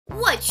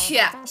我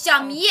去，小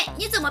迷，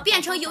你怎么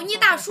变成油腻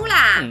大叔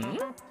啦？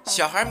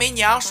小孩没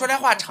娘，说来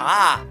话长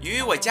啊。由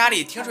于我家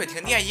里停水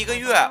停电1个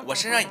月，我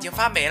身上已经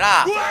发霉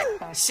了，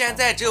现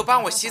在只有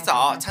帮我洗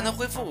澡才能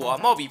恢复我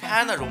貌比潘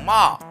安的容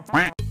貌。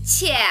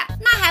切，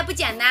那还不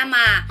简单吗？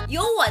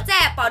有我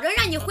在，保证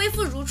让你恢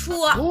复如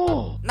初。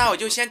那我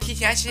就先提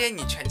前谢谢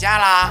你全家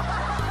啦。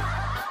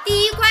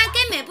第一关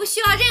根本不需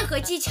要任何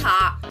技巧，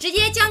直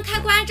接将开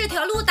关这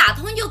条路打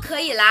通就可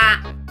以啦。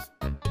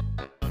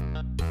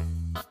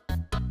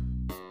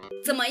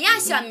怎么样，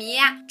小迷，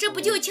这不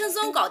就轻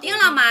松搞定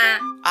了吗？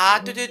啊，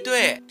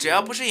对，只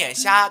要不是眼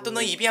瞎，都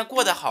能一遍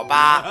过的好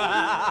吧？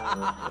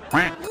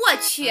我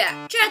去，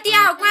这第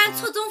二关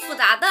错综复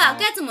杂的，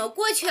该怎么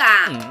过去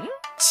啊？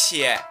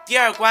切，第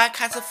二关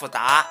看似复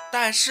杂，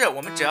但是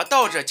我们只要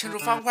倒着清除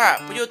方块，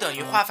不就等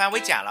于化繁为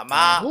简了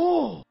吗？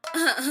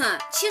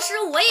其实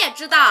我也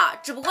知道，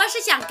只不过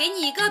是想给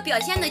你一个表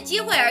现的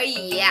机会而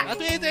已。啊，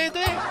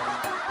对。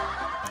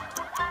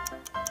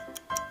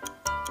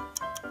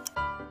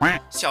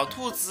小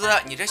兔子，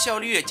你这效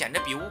率简直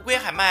比乌龟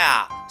还慢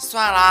啊！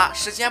算了，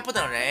时间不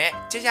等人，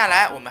接下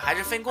来我们还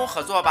是分工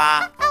合作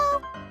吧。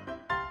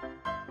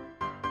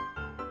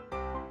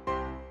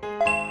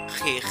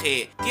嘿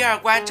嘿，第二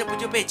关这不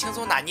就被轻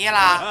松拿捏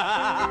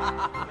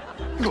啦？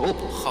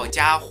好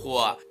家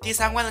伙，第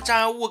三关的障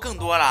碍物更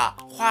多了，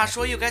话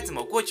说又该怎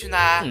么过去呢？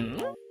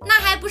那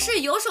还不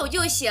是有手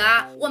就行，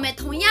我们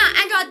同样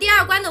按照第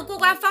二关的过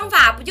关方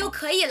法不就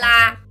可以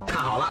啦？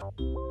看好了。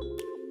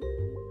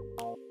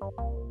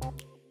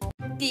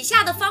底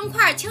下的方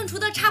块清除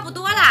的差不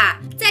多了，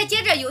再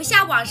接着由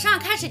下往上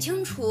开始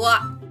清除。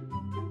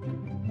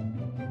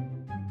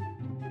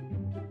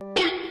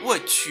我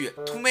去，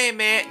兔妹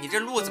妹，你这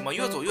路怎么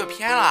越走越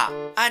偏了？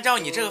按照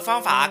你这个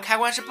方法，开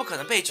关是不可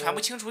能被全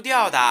部清除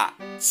掉的。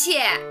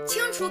切，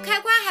清除开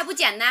关还不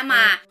简单吗？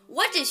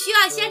我只需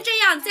要先这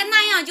样再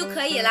那样就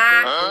可以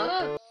啦。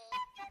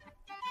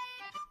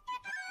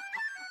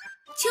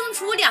清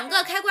除2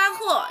个开关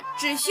后，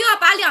只需要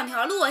把2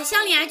条路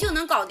相连就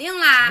能搞定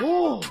啦。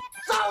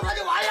照他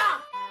就完呀！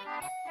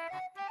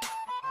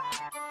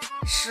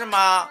是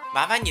吗？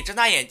麻烦你睁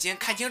大眼睛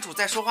看清楚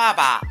再说话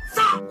吧。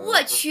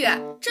我去，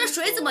这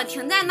水怎么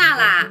停在那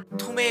啦？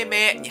兔妹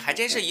妹，你还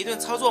真是一顿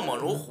操作猛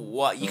如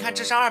虎，一看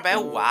智商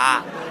250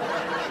啊！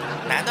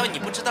难道你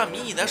不知道迷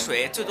你的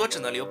水最多只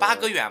能流8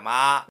个远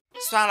吗？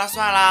算了，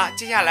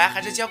接下来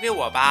还是交给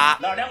我吧。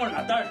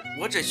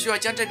我只需要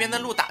将这边的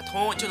路打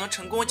通，就能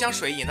成功将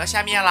水引到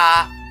下面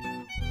啦。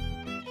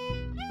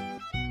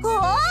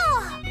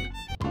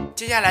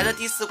接下来的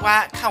第4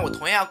关，看我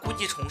同样故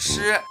技重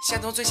施，先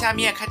从最下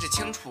面开始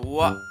清除。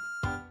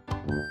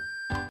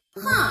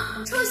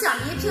哼，臭小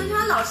迷平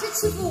常老是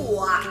欺负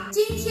我，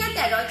今天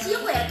逮着机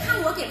会，看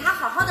我给他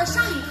好好的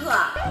上一课。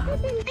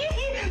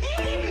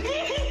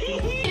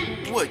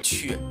我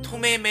去，兔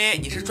妹妹，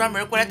你是专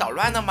门过来捣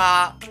乱的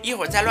吗？一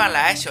会儿再乱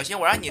来，小心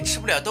我让你吃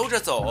不了兜着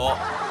走。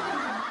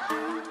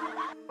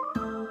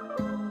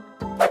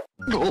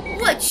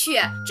我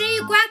去，这一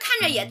关看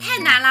着也太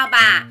难了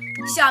吧！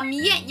小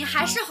迷，你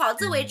还是好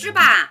自为之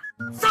吧。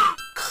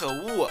可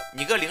恶，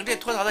你个临阵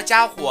脱逃的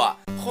家伙，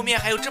后面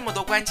还有这么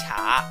多关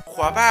卡，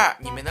伙伴儿，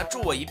你们能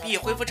助我一臂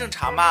恢复正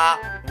常吗？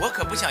我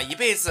可不想一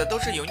辈子都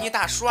是油腻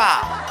大叔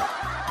啊！